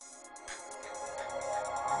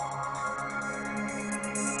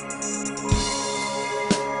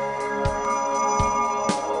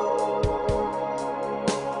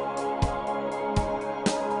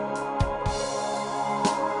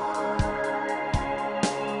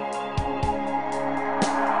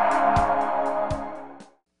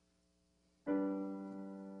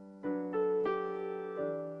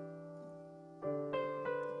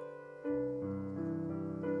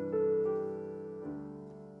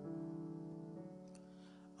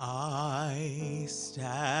I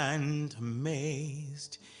stand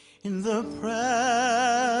amazed in the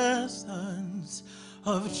presence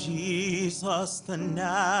of Jesus the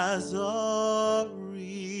Nazarene,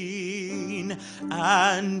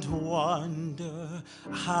 and wonder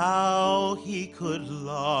how he could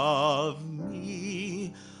love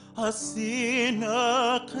me, a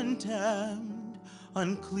sinner condemned,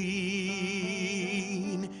 unclean.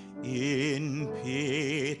 In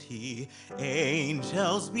pity,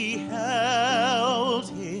 angels beheld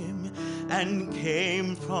him and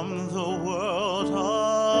came from the world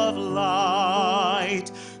of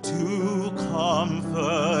light to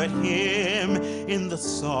comfort him in the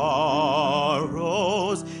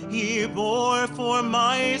sorrows he bore for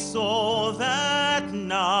my soul that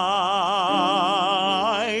night.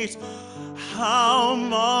 How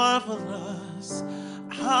marvelous,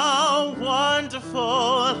 how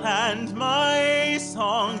wonderful, and my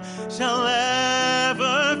song shall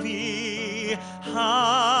ever be.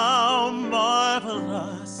 How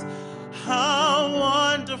marvelous, how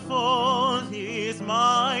wonderful is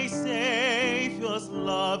my Savior's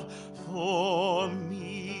love for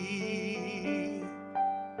me.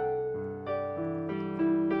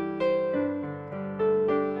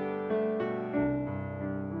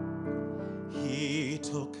 He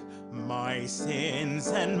took my sins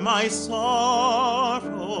and my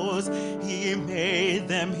sorrows, he made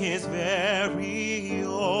them his very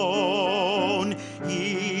own.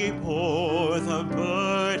 He bore the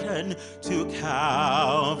burden to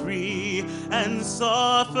Calvary and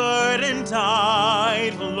suffered and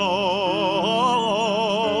died alone.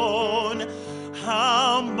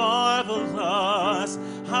 How marvelous,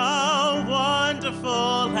 how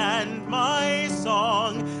wonderful, and my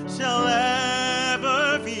song shall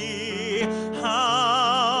ever be.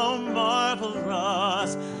 How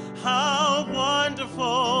marvelous, how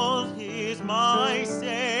wonderful is my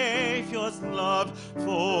Savior's love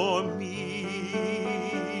for me.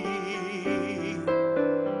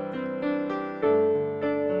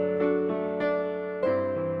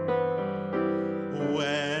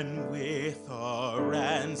 When with a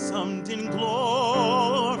ransomed in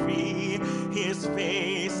glory his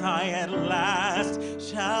face I at last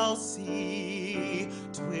shall see,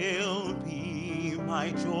 'twill be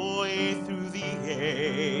my joy through the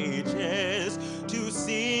ages to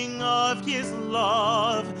sing of his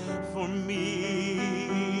love for me.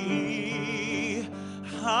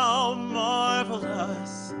 How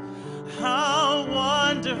marvelous, how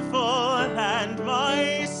wonderful, and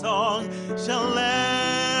my song shall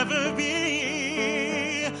ever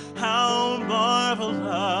be. How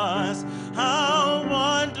marvelous, how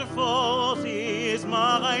wonderful is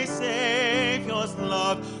my Savior's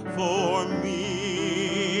love for me.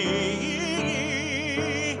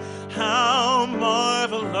 How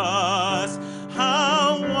marvelous,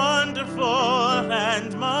 how wonderful,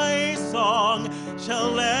 and my song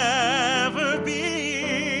shall ever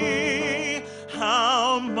be.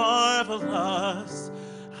 How marvelous,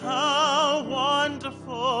 how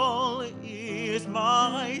wonderful is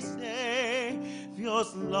my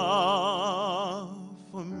Savior's love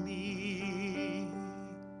for me.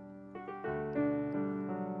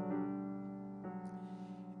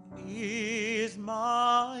 Is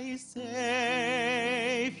my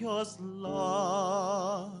Savior's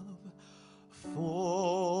love for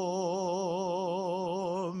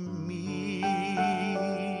me.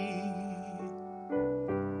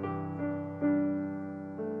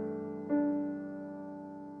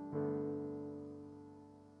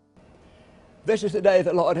 This is the day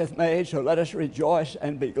the Lord hath made, so let us rejoice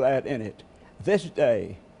and be glad in it. This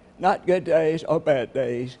day, not good days or bad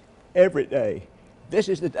days, every day. This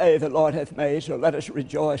is the day the Lord hath made, so let us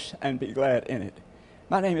rejoice and be glad in it.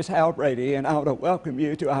 My name is Brady, and I want to welcome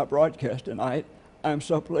you to our broadcast tonight. I'm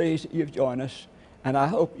so pleased you've joined us, and I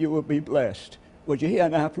hope you will be blessed. Would you hear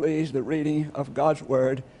now, please, the reading of God's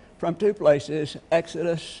Word from two places,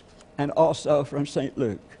 Exodus and also from St.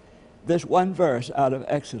 Luke. This one verse out of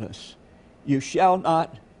Exodus: you shall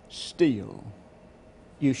not steal.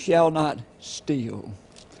 You shall not steal.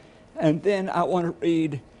 And then I want to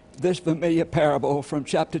read this familiar parable from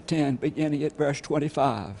chapter 10, beginning at verse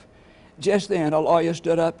 25. Just then a lawyer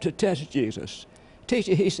stood up to test Jesus.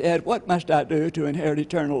 Teacher, he said, what must I do to inherit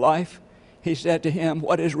eternal life? He said to him,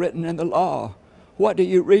 what is written in the law? What do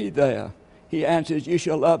you read there? He answered, you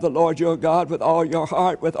shall love the Lord your God with all your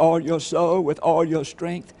heart, with all your soul, with all your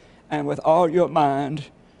strength, and with all your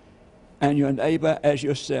mind, and your neighbor as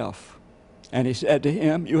yourself. And he said to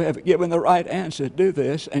him, you have given the right answer. Do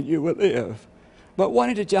this, and you will live. But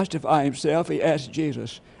wanting to justify himself, he asked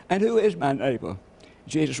Jesus, and who is my neighbor?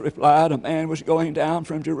 Jesus replied, a man was going down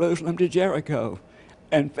from Jerusalem to Jericho,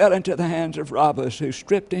 and fell into the hands of robbers, who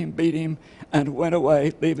stripped him, beat him, and went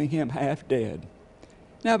away, leaving him half dead.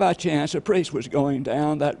 Now by chance a priest was going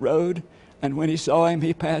down that road, and when he saw him,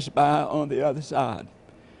 he passed by on the other side.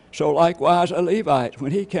 So likewise a Levite,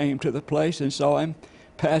 when he came to the place and saw him,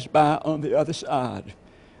 passed by on the other side.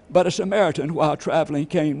 But a Samaritan, while traveling,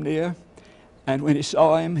 came near, and when he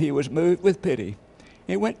saw him, he was moved with pity.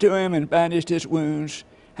 He went to him and bandaged his wounds,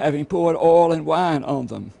 having poured oil and wine on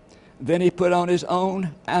them. Then he put on his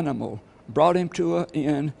own animal, brought him to an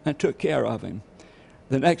inn, and took care of him.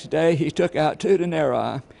 The next day he took out 2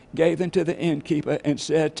 denarii, gave them to the innkeeper, and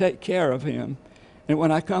said, "Take care of him, and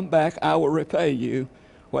when I come back I will repay you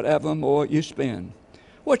whatever more you spend."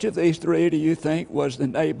 Which of these 3 do you think was the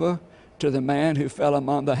neighbor to the man who fell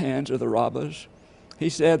among the hands of the robbers? He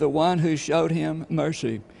said, "The one who showed him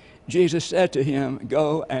mercy." Jesus said to him,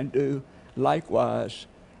 "Go and do likewise."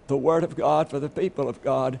 The word of God for the people of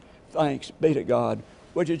God. Thanks be to God.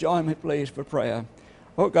 Would you join me, please, for prayer?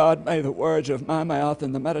 O God, may the words of my mouth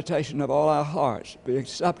and the meditation of all our hearts be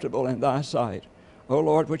acceptable in thy sight. O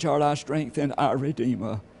Lord, which art our strength and our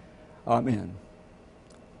Redeemer. Amen.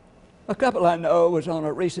 A couple I know was on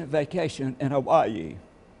a recent vacation in Hawaii.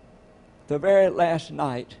 The very last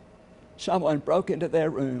night, someone broke into their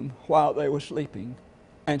room while they were sleeping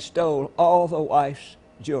and stole all the wife's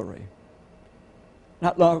jewelry.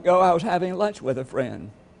 Not long ago, I was having lunch with a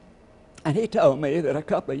friend, and he told me that a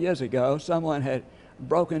couple of years ago, someone had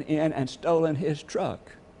broken in and stolen his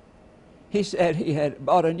truck. He said he had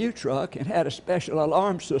bought a new truck and had a special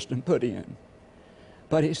alarm system put in.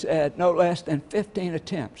 But he said no less than 15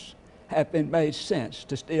 attempts have been made since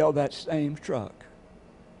to steal that same truck.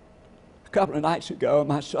 A couple of nights ago,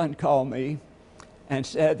 my son called me and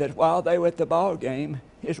said that while they were at the ball game,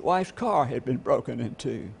 his wife's car had been broken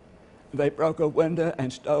into. They broke a window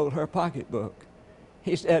and stole her pocketbook.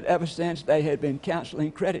 He said ever since they had been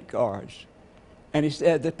canceling credit cards. And he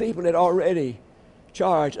said the people had already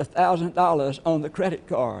charged $1,000 on the credit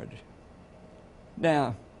card.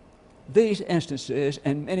 Now, these instances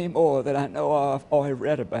and many more that I know of or have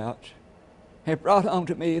read about have brought home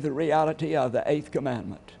to me the reality of the 8th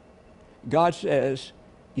commandment. God says,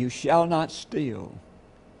 "You shall not steal.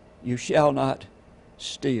 You shall not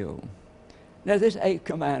steal." Now, this 8th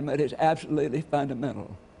commandment is absolutely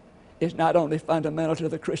fundamental. It's not only fundamental to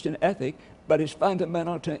the Christian ethic, but it's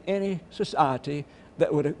fundamental to any society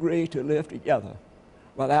that would agree to live together.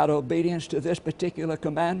 Without obedience to this particular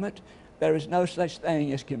commandment, there is no such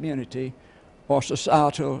thing as community or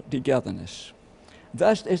societal togetherness.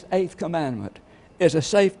 Thus, this 8th commandment is a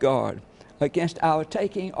safeguard against our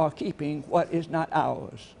taking or keeping what is not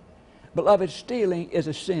ours. Beloved, stealing is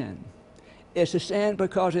a sin. It's a sin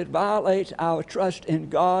because it violates our trust in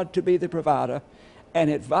God to be the provider, and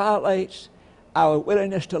it violates our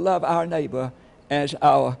willingness to love our neighbor as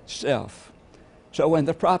ourself. So when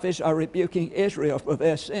the prophets are rebuking Israel for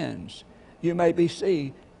their sins, you may be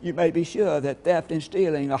sure that theft and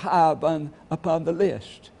stealing are high upon the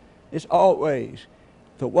list. It's always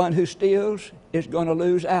the one who steals is going to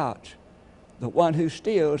lose out. The one who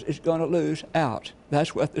steals is going to lose out.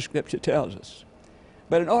 That's what the Scripture tells us.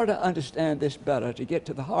 But in order to understand this better, to get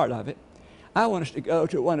to the heart of it, I want us to go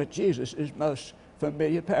to one of Jesus' most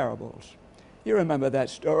familiar parables. You remember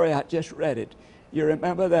that story. I just read it. You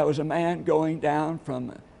remember there was a man going down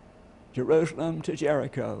from Jerusalem to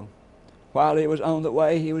Jericho. While he was on the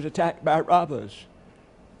way, he was attacked by robbers.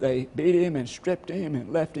 They beat him and stripped him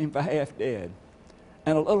and left him for half dead.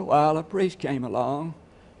 And a little while, a priest came along,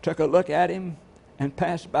 took a look at him, and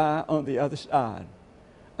passed by on the other side.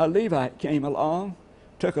 A Levite came along,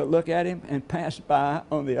 took a look at him, and passed by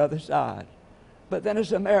on the other side. But then a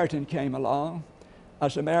Samaritan came along. A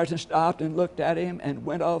Samaritan stopped and looked at him and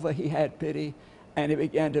went over. He had pity, and he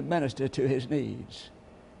began to minister to his needs.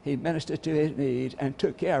 He ministered to his needs and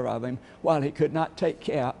took care of him while he could not take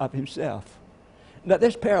care of himself. Now,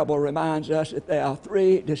 this parable reminds us that there are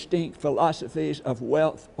 3 distinct philosophies of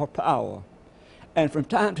wealth or power. And from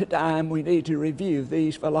time to time, we need to review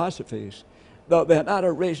these philosophies, though they're not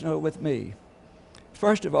original with me.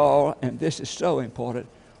 First of all, and this is so important,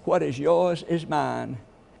 what is yours is mine,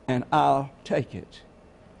 and I'll take it.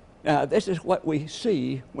 Now, this is what we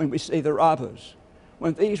see when we see the robbers.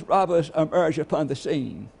 When these robbers emerge upon the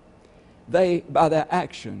scene, they, by their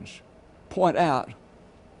actions, point out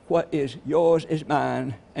what is yours is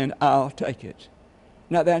mine, and I'll take it.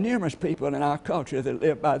 Now, there are numerous people in our culture that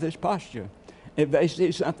live by this posture. If they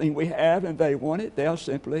see something we have and they want it, they'll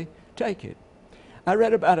simply take it. I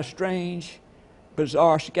read about a strange,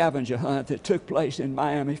 bizarre scavenger hunt that took place in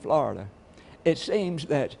Miami, Florida. It seems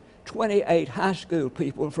that 28 high school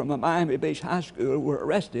people from a Miami Beach high school were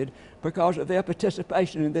arrested because of their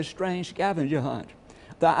participation in this strange scavenger hunt.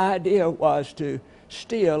 The idea was to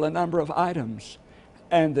steal a number of items,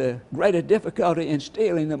 and the greater difficulty in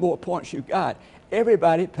stealing, the more points you got.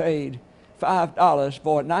 Everybody paid $5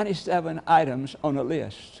 for 97 items on a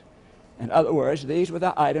list. In other words, these were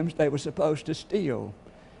the items they were supposed to steal,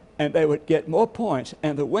 and they would get more points,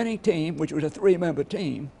 and the winning team, which was a 3-member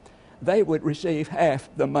team, they would receive half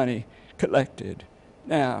the money collected.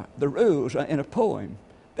 Now, the rules are in a poem.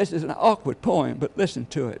 This is an awkward poem, but listen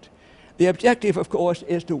to it. The objective, of course,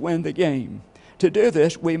 is to win the game. To do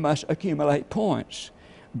this, we must accumulate points.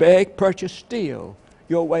 Beg, purchase, steal,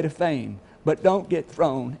 your way to fame, but don't get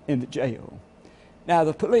thrown in the jail. Now,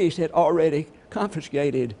 the police had already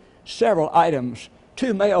confiscated several items.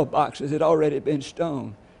 2 mailboxes had already been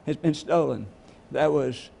stolen. There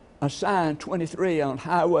was a sign 23 on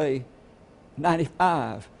Highway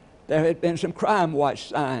 95. There had been some crime watch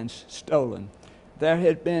signs stolen. There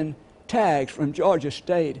had been tags from Georgia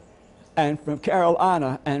State and from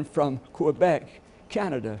Carolina and from Quebec,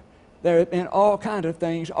 Canada. There had been all kinds of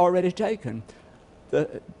things already taken.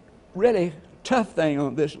 The really tough thing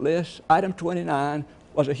on this list, item 29,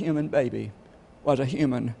 was a human baby.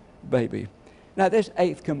 Now, this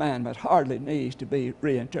 8th commandment hardly needs to be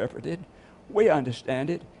reinterpreted. We understand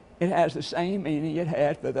it. It has the same meaning it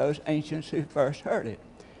had for those ancients who first heard it.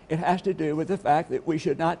 It has to do with the fact that we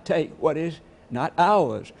should not take what is not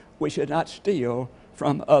ours. We should not steal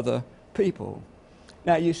from other people.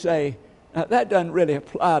 Now, you say, now, that doesn't really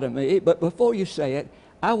apply to me, but before you say it,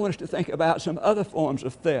 I want us to think about some other forms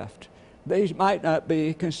of theft. These might not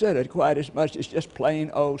be considered quite as much as just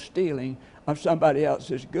plain old stealing of somebody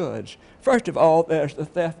else's goods. First of all, there's the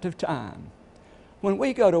theft of time. When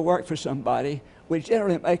we go to work for somebody, we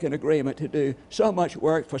generally make an agreement to do so much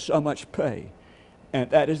work for so much pay. And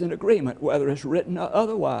that is an agreement, whether it's written or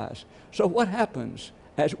otherwise. So what happens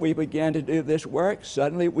as we begin to do this work?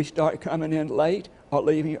 Suddenly we start coming in late or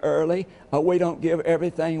leaving early, or we don't give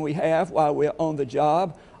everything we have while we're on the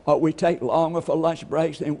job, or we take longer for lunch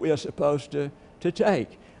breaks than we're supposed to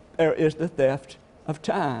take. There is the theft of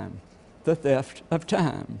time. The theft of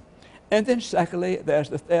time. And then secondly, there's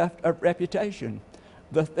the theft of reputation.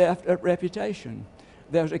 The theft of reputation.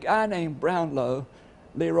 There's a guy named Brownlow,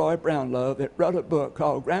 Leroy Brownlow, that wrote a book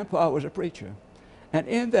called Grandpa Was a Preacher. And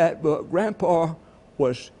in that book, Grandpa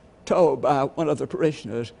was told by one of the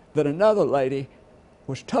parishioners that another lady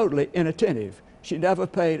was totally inattentive. She never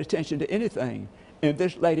paid attention to anything. And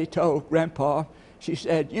this lady told Grandpa, she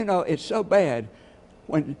said, you know, it's so bad.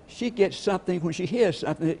 When she gets something, when she hears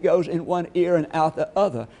something, it goes in one ear and out the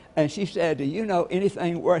other. And she said, do you know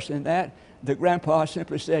anything worse than that? The grandpa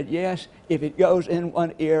simply said, yes, if it goes in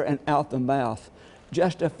one ear and out the mouth.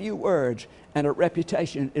 Just a few words, and a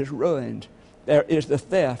reputation is ruined. There is the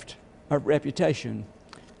theft of reputation.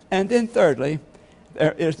 And then thirdly,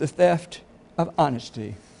 there is the theft of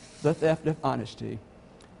honesty. The theft of honesty.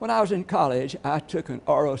 When I was in college, I took an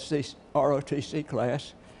ROTC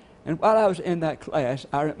class. And while I was in that class,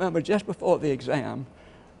 I remember just before the exam,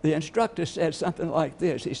 the instructor said something like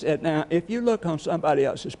this. He said, now, if you look on somebody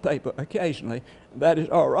else's paper occasionally, that is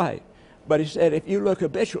all right. But he said, if you look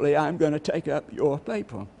habitually, I'm going to take up your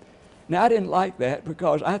paper. Now, I didn't like that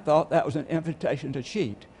because I thought that was an invitation to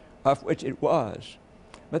cheat, of which it was.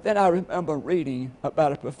 But then I remember reading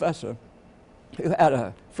about a professor who had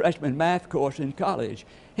a freshman math course in college.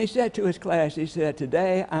 He said to his class, he said,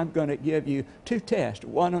 today I'm going to give you 2 tests,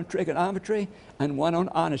 one on trigonometry and one on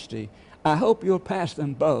honesty. I hope you'll pass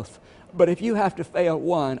them both. But if you have to fail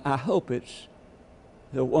one, I hope it's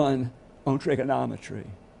the one on trigonometry.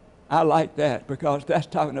 I like that because that's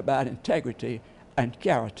talking about integrity and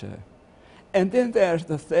character. And then there's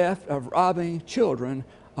the theft of robbing children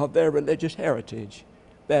of their religious heritage.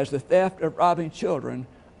 There's the theft of robbing children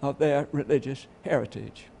of their religious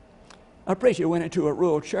heritage. A preacher went into a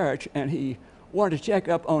rural church and he wanted to check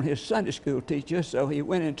up on his Sunday school teacher, so he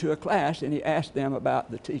went into a class and he asked them about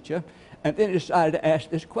the teacher, and then he decided to ask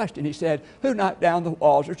this question. He said, who knocked down the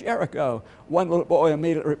walls of Jericho? One little boy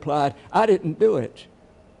immediately replied, I didn't do it.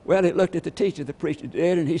 Well, he looked at the teacher, the preacher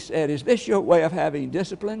did, and he said, is this your way of having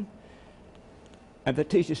discipline? And the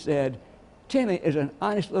teacher said, Timmy is an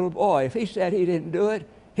honest little boy. If he said he didn't do it,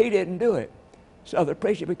 he didn't do it. So the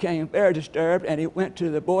preacher became very disturbed, and he went to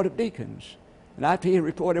the Board of Deacons. And after he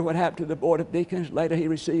reported what happened to the Board of Deacons, later he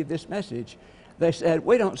received this message. They said,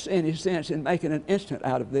 we don't see any sense in making an incident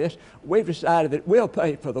out of this. We've decided that we'll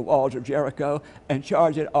pay for the walls of Jericho and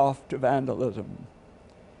charge it off to vandalism.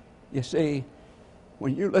 You see,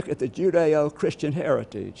 when you look at the Judeo-Christian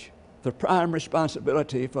heritage, the prime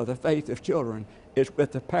responsibility for the faith of children is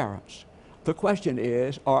with the parents. The question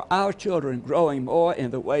is, are our children growing more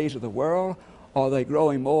in the ways of the world, or are they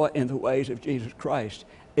growing more in the ways of Jesus Christ?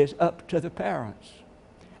 It's up to the parents.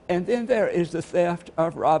 And then there is the theft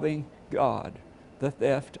of robbing God. The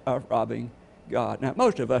theft of robbing God. Now,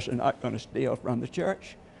 most of us are not going to steal from the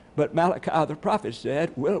church, but Malachi the prophet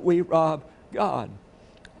said, will we rob God?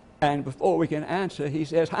 And before we can answer, he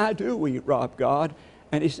says, how do we rob God?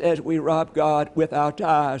 And he says, we rob God with our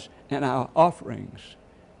tithes and our offerings.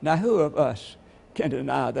 Now, who of us can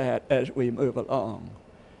deny that as we move along?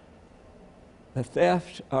 The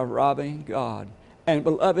theft of robbing God. And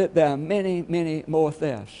beloved, there are many, many more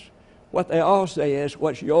thefts. What they all say is,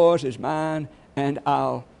 what's yours is mine, and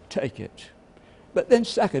I'll take it. But then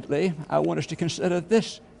secondly, I want us to consider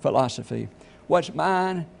this philosophy. What's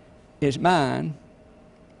mine is mine,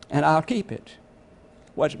 and I'll keep it.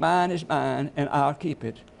 What's mine is mine, and I'll keep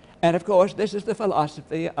it. And of course, this is the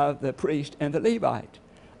philosophy of the priest and the Levite.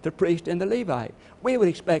 The priest and the Levite. We would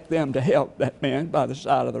expect them to help that man by the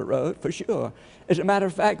side of the road, for sure. As a matter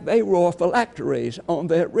of fact, they wore phylacteries on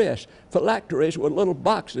their wrists. Phylacteries were little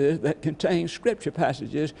boxes that contained scripture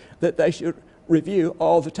passages that they should review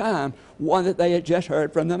all the time, one that they had just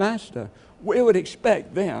heard from the master. We would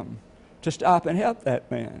expect them to stop and help that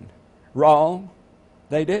man. Wrong.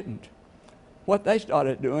 They didn't. What they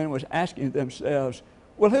started doing was asking themselves,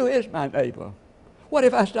 well, who is my neighbor? What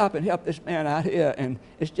if I stop and help this man out here and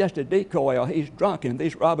it's just a decoy, or he's drunk and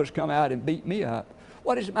these robbers come out and beat me up?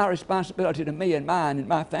 What is my responsibility to me and mine and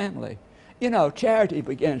my family? You know, charity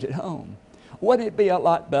begins at home. Wouldn't it be a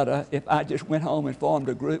lot better if I just went home and formed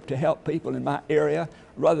a group to help people in my area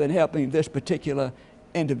rather than helping this particular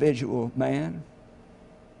individual man?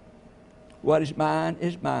 What is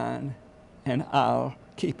mine, and I'll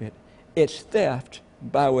keep it. It's theft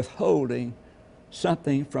by withholding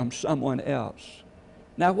something from someone else.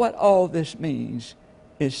 Now, what all this means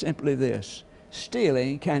is simply this.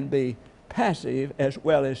 Stealing can be passive as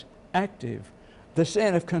well as active. The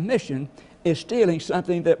sin of commission is stealing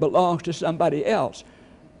something that belongs to somebody else.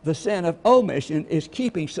 The sin of omission is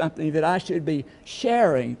keeping something that I should be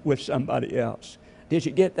sharing with somebody else. Did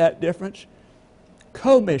you get that difference?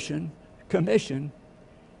 Commission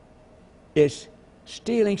is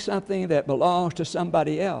stealing something that belongs to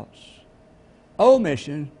somebody else.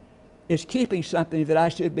 Omission is keeping something that I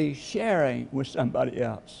should be sharing with somebody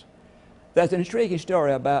else. There's an intriguing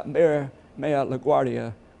story about Mayor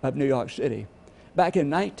LaGuardia of New York City. Back in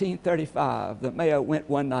 1935, the mayor went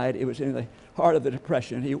one night, it was in the heart of the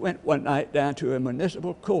Depression, he went one night down to a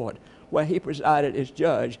municipal court where he presided as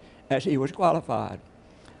judge as he was qualified.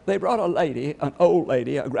 They brought a lady, an old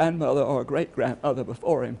lady, a grandmother or a great-grandmother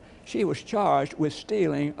before him. She was charged with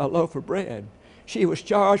stealing a loaf of bread. She was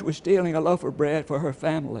charged with stealing a loaf of bread for her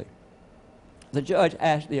family. The judge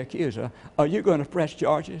asked the accuser, are you going to press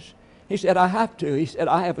charges? He said, I have to. He said,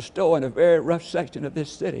 I have a store in a very rough section of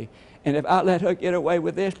this city, and if I let her get away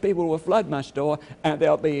with this, people will flood my store, and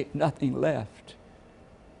there'll be nothing left.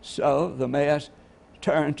 So the mayor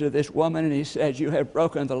turned to this woman, and he said, you have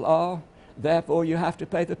broken the law, therefore you have to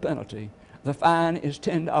pay the penalty. The fine is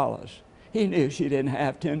 $10. He knew she didn't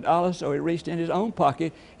have $10, so he reached in his own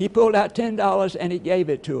pocket. He pulled out $10 and he gave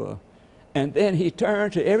it to her. And then he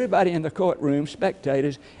turned to everybody in the courtroom,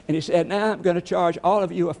 spectators, and he said, now I'm going to charge all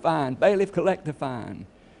of you a fine. Bailiff, collect the fine.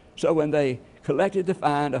 So when they collected the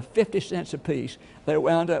fine of 50 cents apiece, they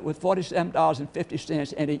wound up with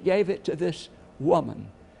 $47.50, and he gave it to this woman.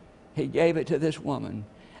 He gave it to this woman.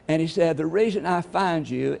 And he said, the reason I fined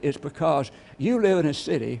you is because you live in a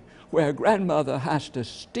city where a grandmother has to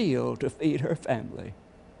steal to feed her family.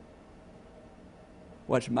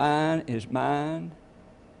 What's mine is mine,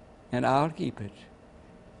 and I'll keep it.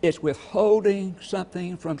 It's withholding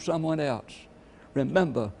something from someone else.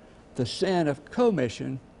 Remember, the sin of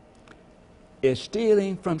commission is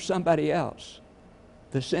stealing from somebody else.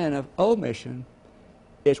 The sin of omission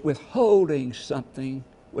is withholding something,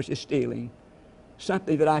 which is stealing,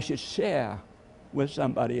 something that I should share with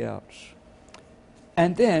somebody else.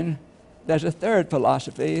 And then there's a third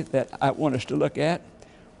philosophy that I want us to look at.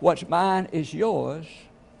 What's mine is yours,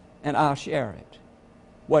 and I'll share it.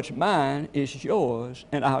 What's mine is yours,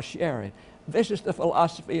 and I'll share it. This is the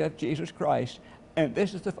philosophy of Jesus Christ, and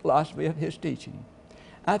this is the philosophy of his teaching.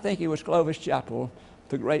 I think it was Clovis Chappell,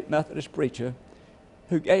 the great Methodist preacher,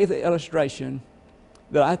 who gave the illustration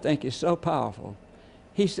that I think is so powerful.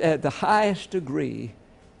 He said the highest degree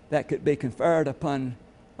that could be conferred upon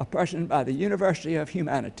a person by the University of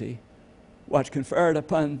Humanity was conferred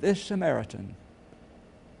upon this Samaritan.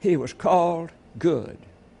 He was called good.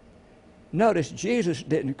 Notice Jesus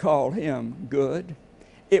didn't call him good.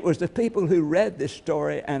 It was the people who read this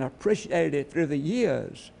story and appreciated it through the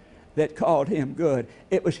years that called him good.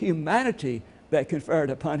 It was humanity that conferred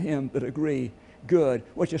upon him the degree good,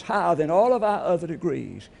 which is higher than all of our other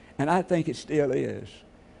degrees. And I think it still is.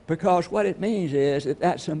 Because what it means is that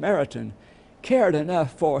that Samaritan cared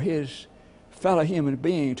enough for his fellow human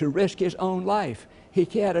being to risk his own life. He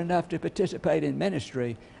cared enough to participate in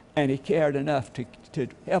ministry, and he cared enough to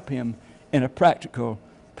help him in a practical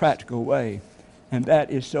way. And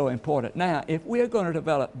that is so important. Now, if we're going to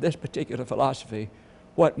develop this particular philosophy,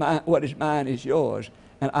 what is mine is yours,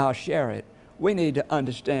 and I'll share it, we need to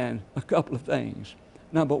understand a couple of things.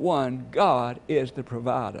 Number one, God is the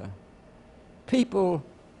provider. People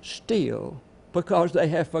steal because they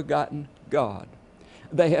have forgotten God.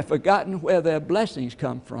 They have forgotten where their blessings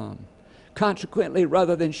come from. Consequently,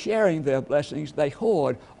 rather than sharing their blessings, they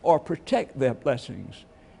hoard or protect their blessings.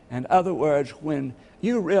 In other words, when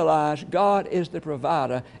you realize God is the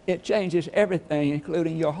provider, it changes everything,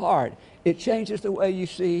 including your heart. It changes the way you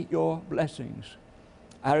see your blessings.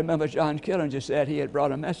 I remember John Killinger said he had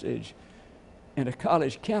brought a message in a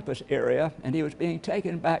college campus area, and he was being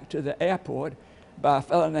taken back to the airport by a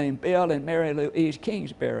fellow named Bill and Mary Louise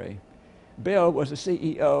Kingsbury. Bill was the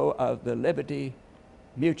CEO of the Liberty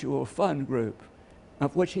Mutual Fund Group,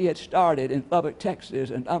 of which he had started in Lubbock, Texas,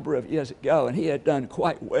 a number of years ago, and he had done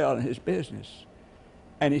quite well in his business.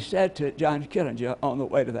 And he said to John Killinger on the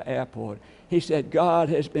way to the airport, he said, God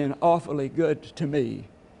has been awfully good to me.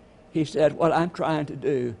 He said, what I'm trying to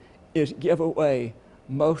do is give away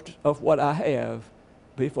most of what I have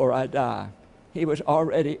before I die. He was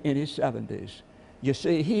already in his 70s. You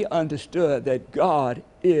see, he understood that God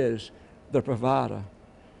is the provider.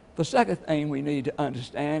 The second thing we need to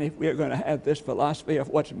understand, if we're going to have this philosophy of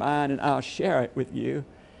what's mine, and I'll share it with you,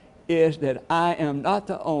 is that I am not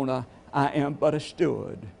the owner, I am but a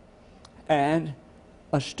steward. And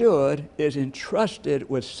a steward is entrusted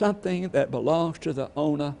with something that belongs to the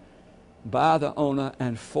owner, by the owner,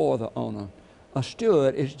 and for the owner. A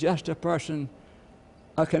steward is just a person,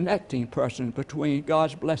 a connecting person between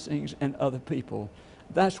God's blessings and other people.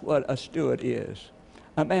 That's what a steward is.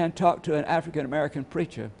 A man talked to an African-American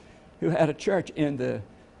preacher who had a church in the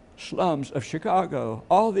slums of Chicago.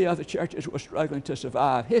 All the other churches were struggling to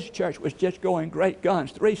survive. His church was just going great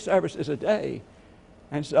guns, 3 services a day.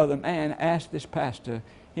 And so the man asked this pastor,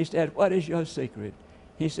 he said, what is your secret?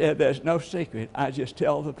 He said, there's no secret. I just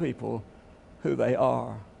tell the people who they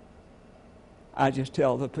are. I just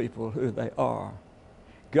tell the people who they are.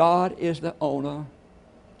 God is the owner.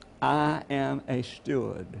 I am a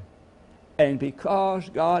steward. And because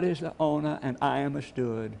God is the owner and I am a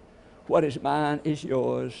steward, what is mine is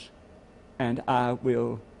yours, and I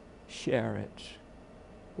will share it.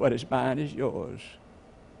 What is mine is yours,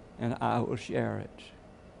 and I will share it.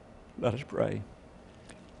 Let us pray.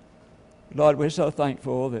 Lord, we're so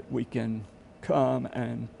thankful that we can come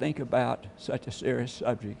and think about such a serious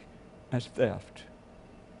subject as theft.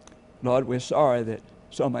 Lord, we're sorry that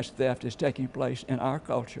so much theft is taking place in our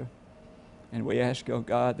culture. And we ask, oh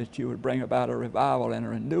God, that you would bring about a revival and a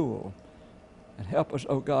renewal. And help us,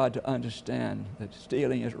 oh God, to understand that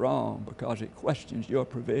stealing is wrong because it questions your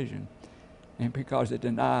provision and because it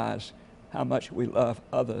denies how much we love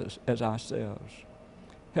others as ourselves.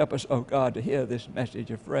 Help us, oh God, to hear this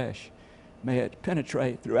message afresh. May it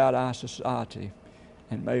penetrate throughout our society,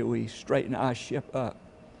 and may we straighten our ship up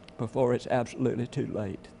before it's absolutely too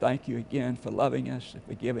late. Thank you again for loving us, and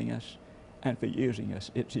forgiving us, and for using us.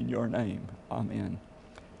 It's in your name. Amen.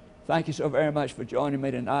 Thank you so very much for joining me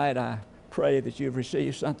tonight. I pray that you've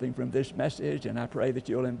received something from this message, and I pray that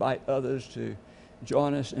you'll invite others to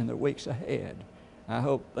join us in the weeks ahead. I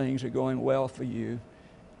hope things are going well for you.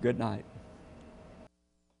 Good night.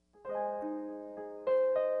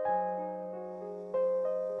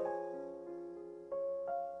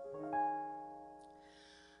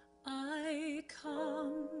 I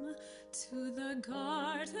come to the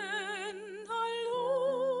garden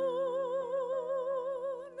alone,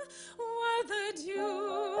 where the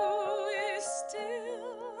dew is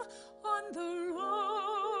still on the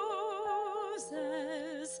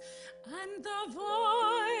roses, and the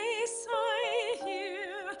voice I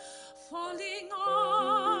hear falling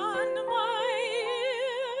on my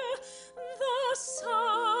ear, the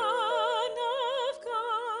Son of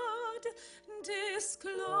God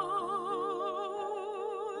discloses.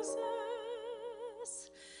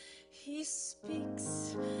 He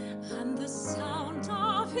speaks, and the sound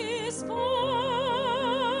of his voice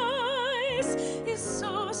is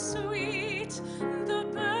so sweet, the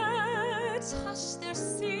birds hush their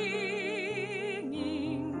singing,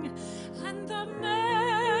 and the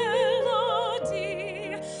melody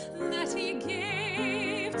that he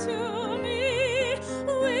gave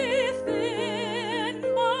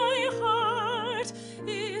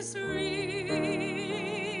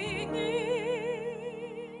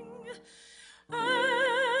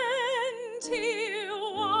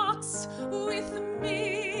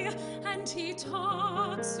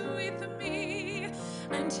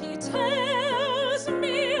he tells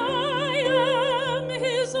me I am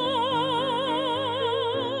his own,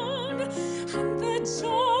 and the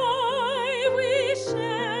joy we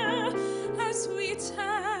share as we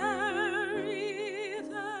tarry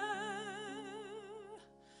there,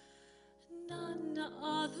 none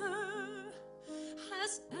other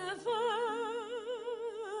has ever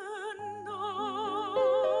known.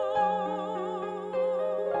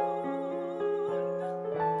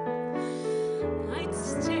 I'd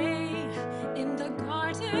stay in the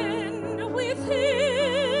garden with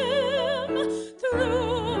him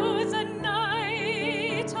through the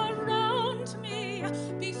night, around me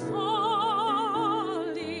be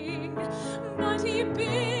falling, but he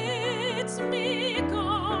bids me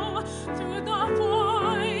go through the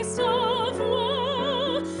voice of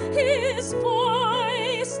woe. His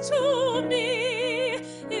voice to me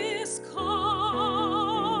is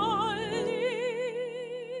calling,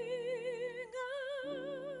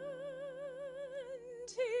 and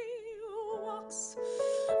he walks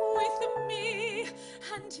with me,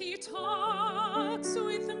 and he talks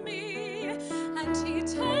with me, and he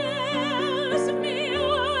tells